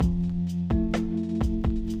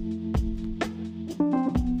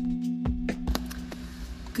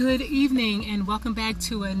Good evening and welcome back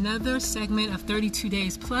to another segment of 32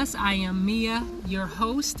 Days Plus. I am Mia, your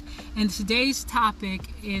host, and today's topic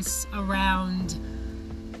is around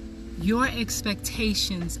your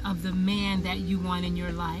expectations of the man that you want in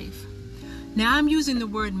your life. Now, I'm using the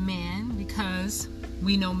word man because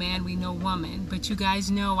we know man, we know woman, but you guys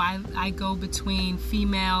know I go between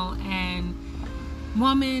female and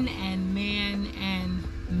woman and man and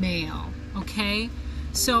male, okay?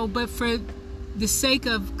 So, but for the sake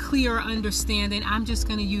of clear understanding, I'm just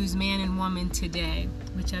going to use man and woman today,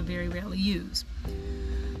 which I very rarely use.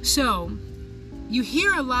 So, you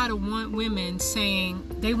hear a lot of women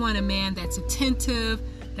saying they want a man that's attentive,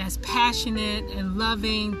 that's passionate and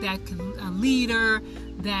loving, a leader,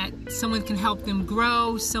 that someone can help them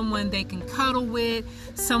grow, someone they can cuddle with,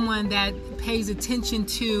 someone that pays attention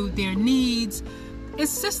to their needs.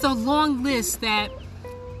 It's just a long list that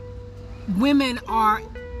women are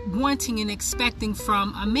wanting and expecting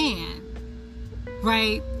from a man,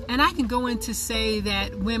 right? And I can go into say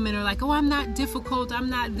that women are like, oh, I'm not difficult, I'm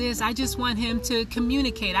not this, I just want him to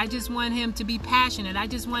communicate, I just want him to be passionate, I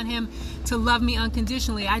just want him to love me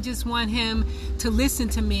unconditionally, I just want him to listen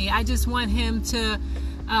to me, I just want him to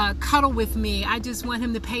cuddle with me, I just want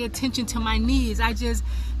him to pay attention to my needs.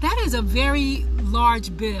 That is a very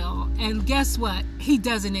large bill, and guess what? He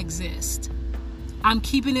doesn't exist. I'm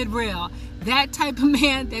keeping it real. That type of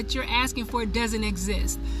man that you're asking for doesn't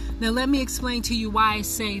exist. Now, let me explain to you why I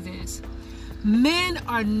say this. Men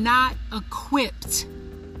are not equipped.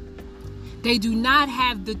 They do not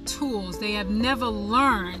have the tools. They have never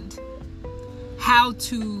learned how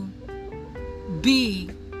to be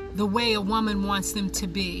the way a woman wants them to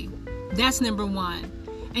be. That's number one.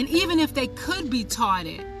 And even if they could be taught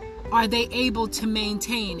it, are they able to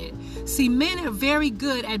maintain it? See, men are very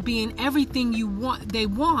good at being everything you want. They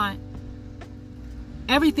want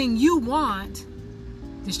everything you want,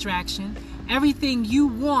 distraction, everything you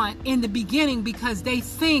want in the beginning because they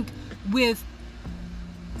think with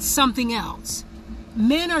something else.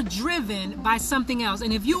 Men are driven by something else.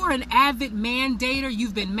 And if you are an avid man dater,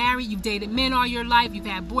 you've been married, you've dated men all your life, you've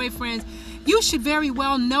had boyfriends, you should very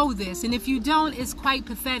well know this. And if you don't, it's quite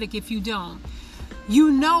pathetic if you don't.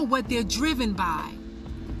 You know what they're driven by.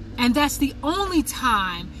 And that's the only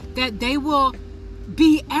time that they will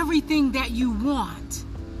be everything that you want.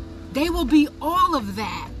 They will be all of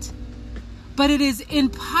that. But it is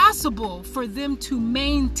impossible for them to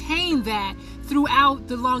maintain that throughout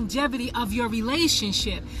the longevity of your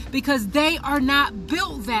relationship because they are not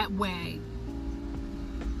built that way.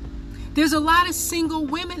 There's a lot of single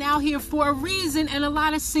women out here for a reason and a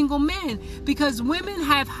lot of single men because women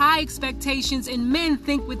have high expectations and men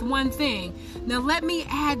think with one thing. Now let me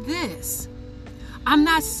add this. I'm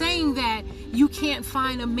not saying that you can't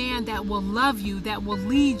find a man that will love you, that will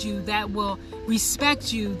lead you, that will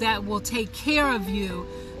respect you, that will take care of you,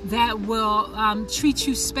 that will treat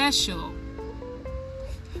you special.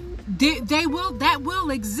 That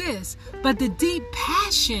will exist, but the deep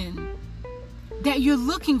passion that you're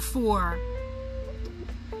looking for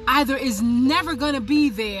either is never going to be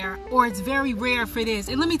there or it's very rare if it is.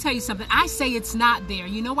 And let me tell you something. I say it's not there.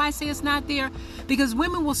 You know why I say it's not there? Because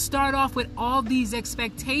women will start off with all these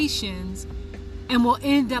expectations and will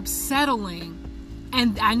end up settling.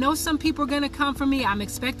 And I know some people are going to come for me. I'm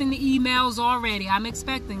expecting the emails already. I'm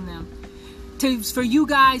expecting them for you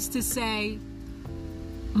guys to say,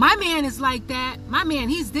 my man is like that. My man,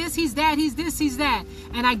 he's this, he's that, he's this, he's that.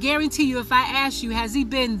 And I guarantee you, if I ask you, has he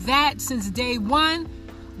been that since day one?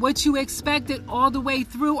 What you expected all the way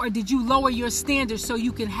through? Or did you lower your standards so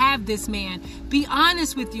you can have this man? Be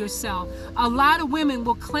honest with yourself. A lot of women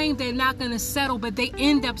will claim they're not going to settle, but they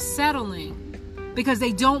end up settling because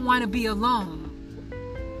they don't want to be alone.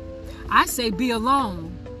 I say be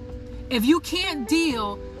alone. If you can't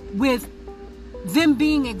deal with them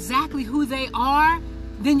being exactly who they are,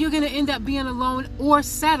 then you're going to end up being alone or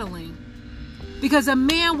settling. Because a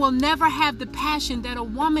man will never have the passion that a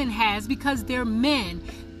woman has because they're men.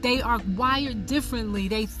 They are wired differently.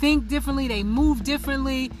 They think differently. They move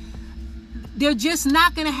differently. They're just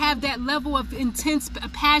not going to have that level of intense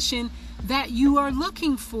passion that you are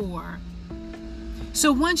looking for.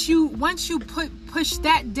 So once you push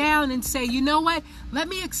that down and say, you know what? Let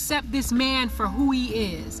me accept this man for who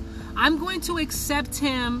he is. I'm going to accept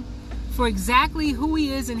him for exactly who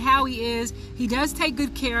he is and how he is. He does take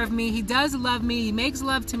good care of me. He does love me. He makes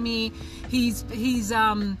love to me. He's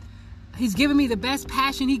giving me the best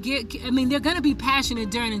passion he get. I mean, they're going to be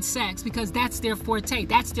passionate during sex because that's their forte.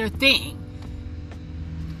 That's their thing.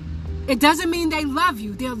 It doesn't mean they love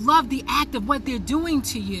you. They'll love the act of what they're doing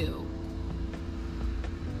to you.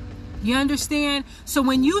 You understand? So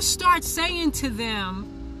when you start saying to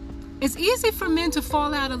them, It's easy for men to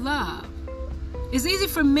fall out of love. It's easy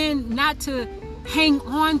for men not to hang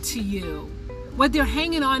on to you. What they're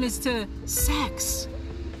hanging on is to sex,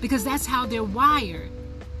 because that's how they're wired.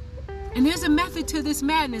 And there's a method to this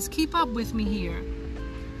madness. Keep up with me here.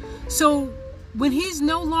 So when he's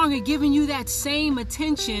no longer giving you that same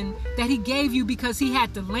attention that he gave you because he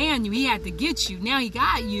had to land you, he had to get you, now he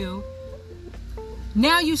got you.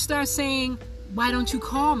 Now you start saying, why don't you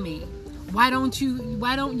call me? Why don't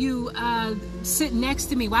you sit next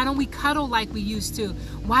to me? Why don't we cuddle like we used to?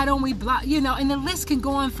 Why don't we block? And the list can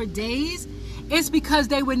go on for days. It's because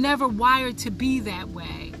they were never wired to be that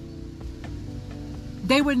way.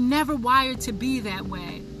 They were never wired to be that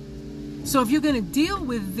way. So if you're going to deal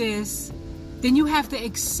with this, then you have to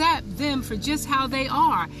accept them for just how they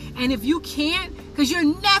are. And if you can't, because you're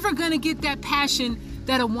never going to get that passion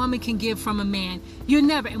that a woman can give from a man. You're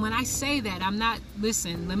never. And when I say that, I'm not,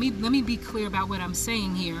 listen, let me be clear about what I'm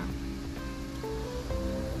saying here.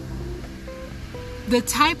 The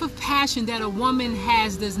type of passion that a woman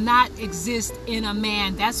has does not exist in a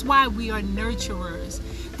man. That's why we are nurturers.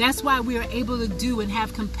 That's why we are able to do and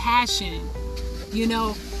have compassion.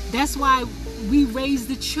 That's why we raise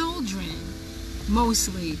the children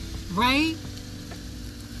mostly, right?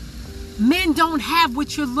 Men don't have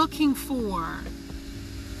what you're looking for.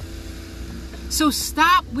 So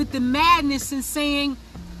stop with the madness and saying,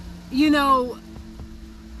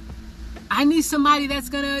 I need somebody that's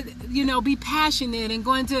going to, be passionate and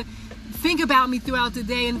going to think about me throughout the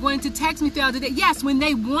day and going to text me throughout the day. Yes, when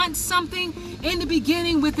they want something in the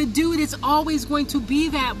beginning with a dude, it's always going to be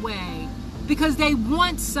that way because they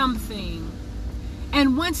want something.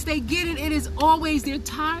 And once they get it, it is always, they're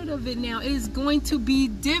tired of it now. It is going to be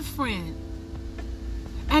different.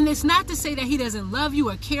 And it's not to say that he doesn't love you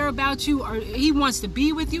or care about you or he wants to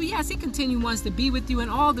be with you. Yes, he continually wants to be with you and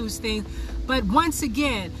all those things. But once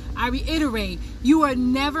again, I reiterate, you are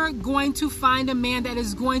never going to find a man that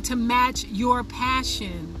is going to match your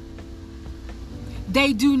passion.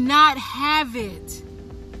 They do not have it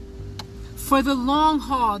for the long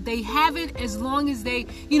haul. They have it as long as they,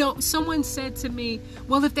 someone said to me,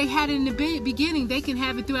 well, if they had it in the beginning, they can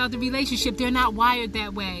have it throughout the relationship. They're not wired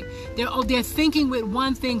that way. They're thinking with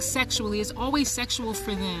one thing sexually. It's always sexual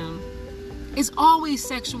for them. It's always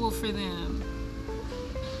sexual for them.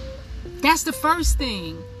 That's the first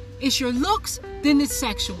thing. It's your looks, then it's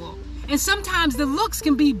sexual. And sometimes the looks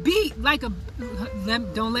can be beat like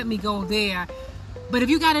don't let me go there. But if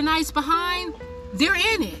you got a nice behind, they're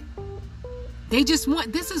in it. They just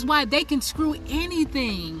this is why they can screw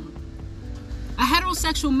anything. A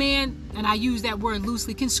heterosexual man, and I use that word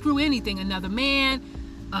loosely, can screw anything. Another man,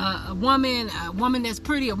 a woman that's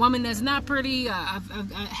pretty, a woman that's not pretty, a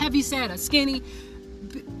heavy set, a skinny.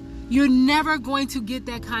 You're never going to get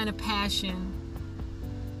that kind of passion.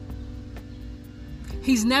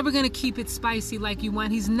 He's never going to keep it spicy like you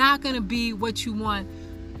want. He's not going to be what you want.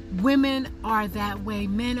 Women are that way.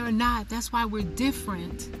 Men are not. That's why we're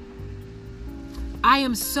different. I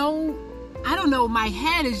don't know, my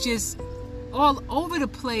head is just all over the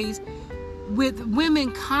place with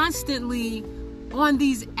women constantly on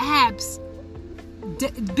these apps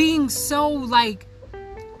being so like,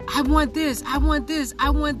 I want this, I want this, I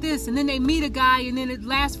want this. And then they meet a guy and then it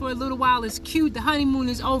lasts for a little while. It's cute. The honeymoon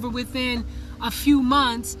is over within a few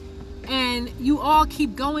months. And you all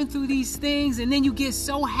keep going through these things. And then you get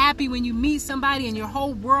so happy when you meet somebody and your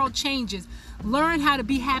whole world changes. Learn how to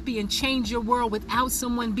be happy and change your world without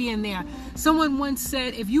someone being there. Someone once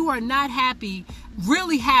said, if you are not happy,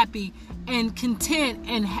 really happy and content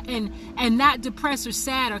and not depressed or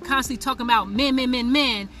sad or constantly talking about men,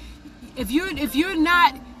 if you're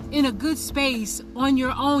not in a good space on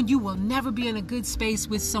your own, you will never be in a good space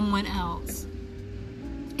with someone else.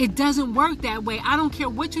 It doesn't work that way. I don't care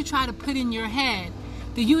what you try to put in your head.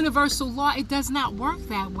 The universal law, it does not work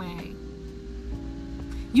that way.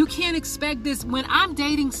 You can't expect this. When I'm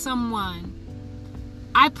dating someone,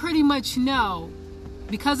 I pretty much know,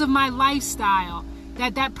 because of my lifestyle,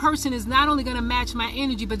 that person is not only going to match my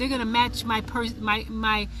energy, but they're going to match my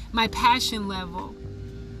passion level.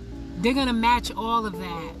 They're going to match all of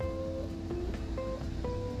that.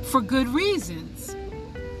 For good reasons.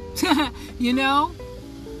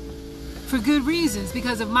 For good reasons,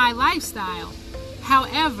 because of my lifestyle.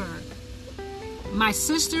 However, my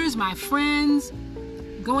sisters, my friends,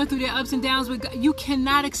 going through their ups and downs with God, you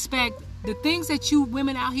cannot expect the things that you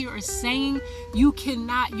women out here are saying. You're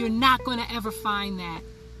not going to ever find that.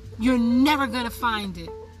 You're never going to find it,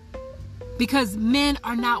 because men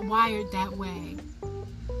are not wired that way.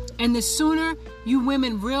 And the sooner you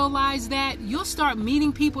women realize that, you'll start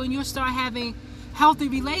meeting people and you'll start having healthy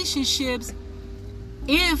relationships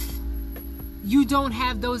if you don't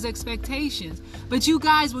have those expectations. But you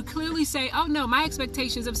guys would clearly say, oh no, my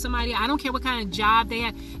expectations of somebody, I don't care what kind of job they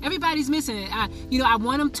have. Everybody's missing it. I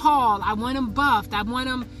want them tall. I want them buffed. I want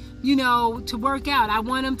them, to work out. I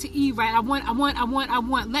want them to eat right. I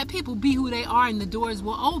want. Let people be who they are and the doors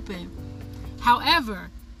will open. However,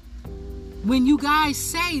 when you guys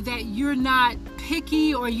say that you're not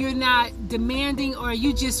picky or you're not demanding or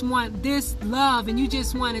you just want this love and you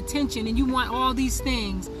just want attention and you want all these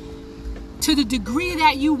things, to the degree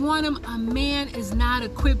that you want them, a man is not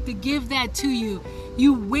equipped to give that to you.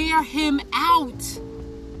 You wear him out.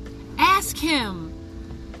 Ask him.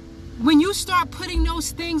 When you start putting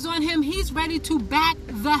those things on him, he's ready to back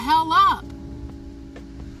the hell up.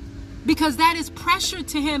 Because that is pressure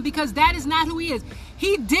to him, because that is not who he is.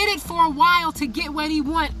 He did it for a while to get what he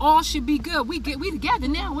want. All should be good. We together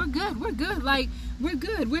now. We're good. We're good. Like, we're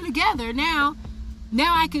good. We're together now.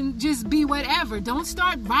 Now I can just be whatever. Don't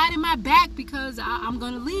start riding my back because I'm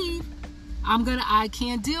going to leave. I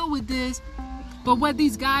can't deal with this. But what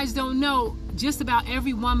these guys don't know, just about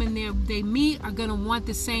every woman they meet are going to want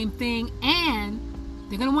the same thing. And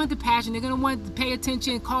they're going to want the passion. They're going to want to pay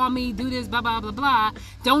attention, call me, do this, blah, blah, blah, blah.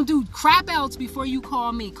 Don't do crap else before you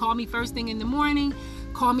call me. Call me first thing in the morning.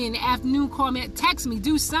 Call me in the afternoon. Call me, text me,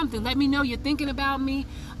 do something. Let me know you're thinking about me.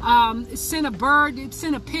 Send a bird,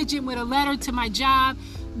 send a pigeon with a letter to my job.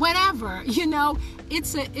 Whatever,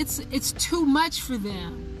 it's too much for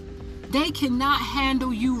them. They cannot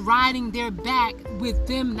handle you riding their back with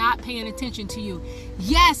them not paying attention to you.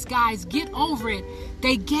 Yes, guys, get over it.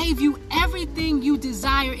 They gave you everything you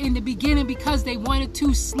desire in the beginning because they wanted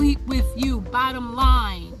to sleep with you. Bottom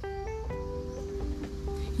line.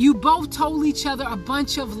 You both told each other a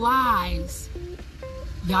bunch of lies.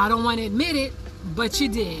 Y'all don't want to admit it, but you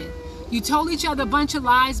did. You told each other a bunch of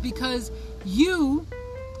lies because you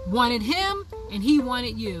wanted him and he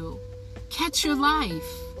wanted you. Catch your life.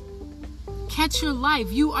 Catch your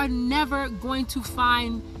life. You are never going to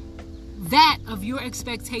find that of your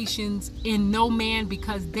expectations in no man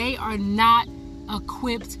because they are not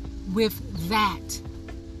equipped with that.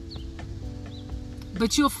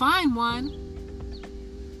 But you'll find one.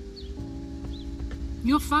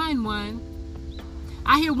 You'll find one.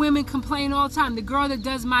 I hear women complain all the time. The girl that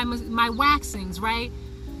does my waxings, right?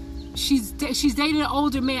 She's dating an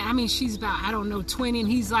older man. I mean, she's about, 20 and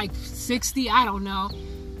he's like 60. I don't know.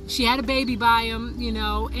 She had a baby by him,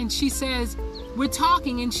 and she says, we're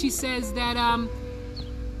talking, and she says that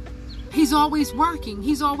he's always working.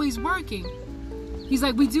 He's always working. He's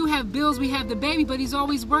like, we do have bills, we have the baby, but he's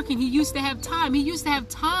always working. He used to have time. He used to have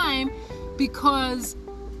time because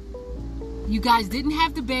you guys didn't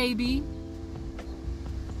have the baby,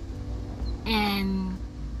 and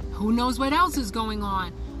who knows what else is going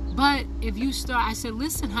on. But if you start, I said,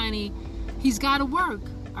 listen, honey, he's got to work.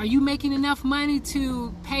 Are you making enough money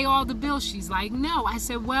to pay all the bills? She's like, no. I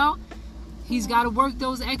said, well, he's got to work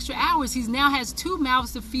those extra hours. He now has 2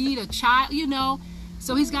 mouths to feed, a child,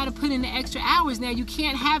 so he's got to put in the extra hours. Now, you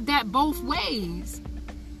can't have that both ways.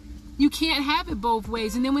 You can't have it both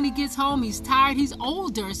ways. And then when he gets home, he's tired. He's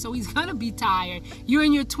older, so he's going to be tired. You're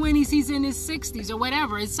in your 20s, he's in his 60s or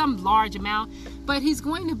whatever. It's some large amount, but he's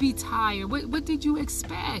going to be tired. What did you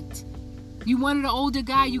expect? You wanted an older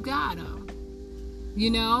guy, you got him.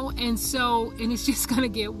 And it's just going to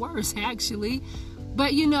get worse, actually.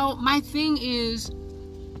 But, my thing is,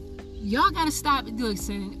 y'all got to stop.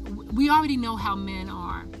 Listen, we already know how men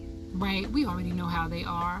are, right? We already know how they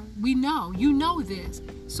are. We know. You know this.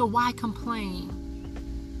 So why complain?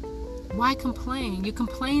 Why complain? You're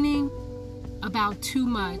complaining about too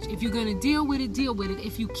much. If you're going to deal with it, deal with it.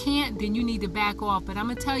 If you can't, then you need to back off. But I'm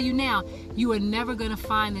going to tell you now, you are never going to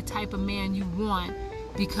find the type of man you want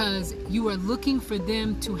because you are looking for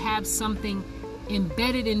them to have something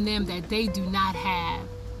embedded in them that they do not have.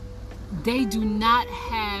 They do not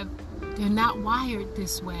have, they're not wired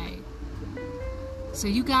this way. So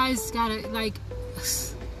you guys gotta,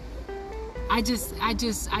 I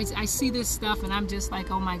see this stuff and I'm just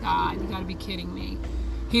like, oh my God, you gotta be kidding me.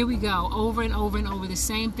 Here we go, over and over and over, the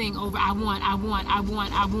same thing over. I want.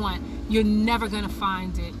 You're never gonna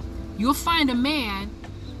find it. You'll find a man,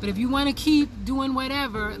 but if you want to keep doing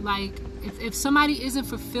whatever, if somebody isn't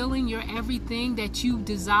fulfilling your everything that you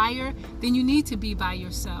desire, then you need to be by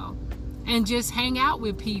yourself and just hang out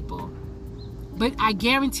with people. But I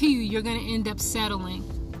guarantee you're going to end up settling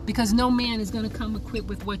because no man is going to come equipped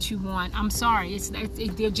with what you want. I'm sorry,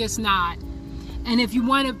 they're just not. And if you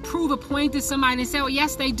want to prove a point to somebody and say, well,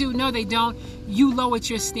 yes, they do, no, they don't, you lowered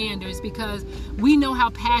your standards because we know how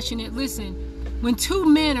passionate. Listen, when 2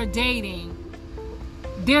 men are dating,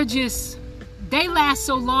 they last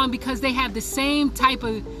so long because they have the same type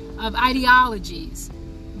of ideologies.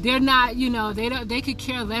 They're not, they could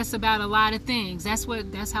care less about a lot of things.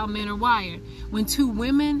 That's how men are wired. When two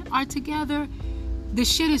women are together, the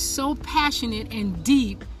shit is so passionate and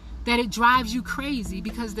deep that it drives you crazy,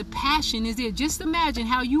 because the passion is there. Just imagine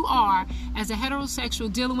how you are as a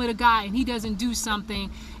heterosexual dealing with a guy and he doesn't do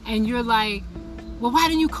something, and you're like, well, why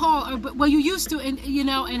didn't you call? Well, you used to, and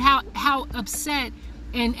and how upset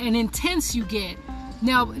and intense you get.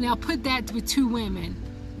 Now put that with two women.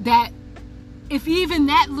 That if even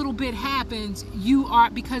that little bit happens,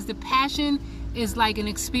 because the passion is like an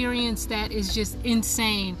experience that is just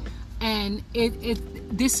insane. And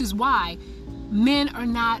this is why men are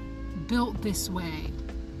not built this way.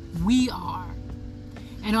 We are.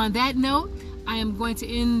 And on that note, I am going to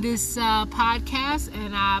end this podcast,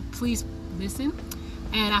 and please listen.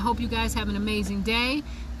 And I hope you guys have an amazing day.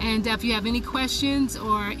 And if you have any questions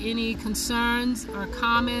or any concerns or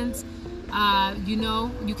comments,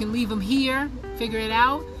 you can leave them here. Figure it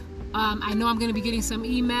out. I know I'm going to be getting some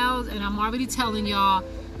emails, and I'm already telling y'all,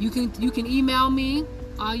 you can email me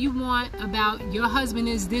all you want about your husband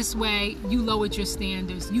is this way. You lowered your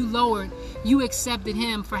standards. You accepted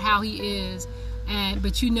him for how he is,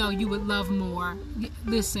 but you would love more.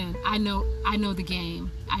 Listen, I know the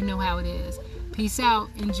game. I know how it is. Peace out.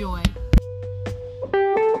 Enjoy.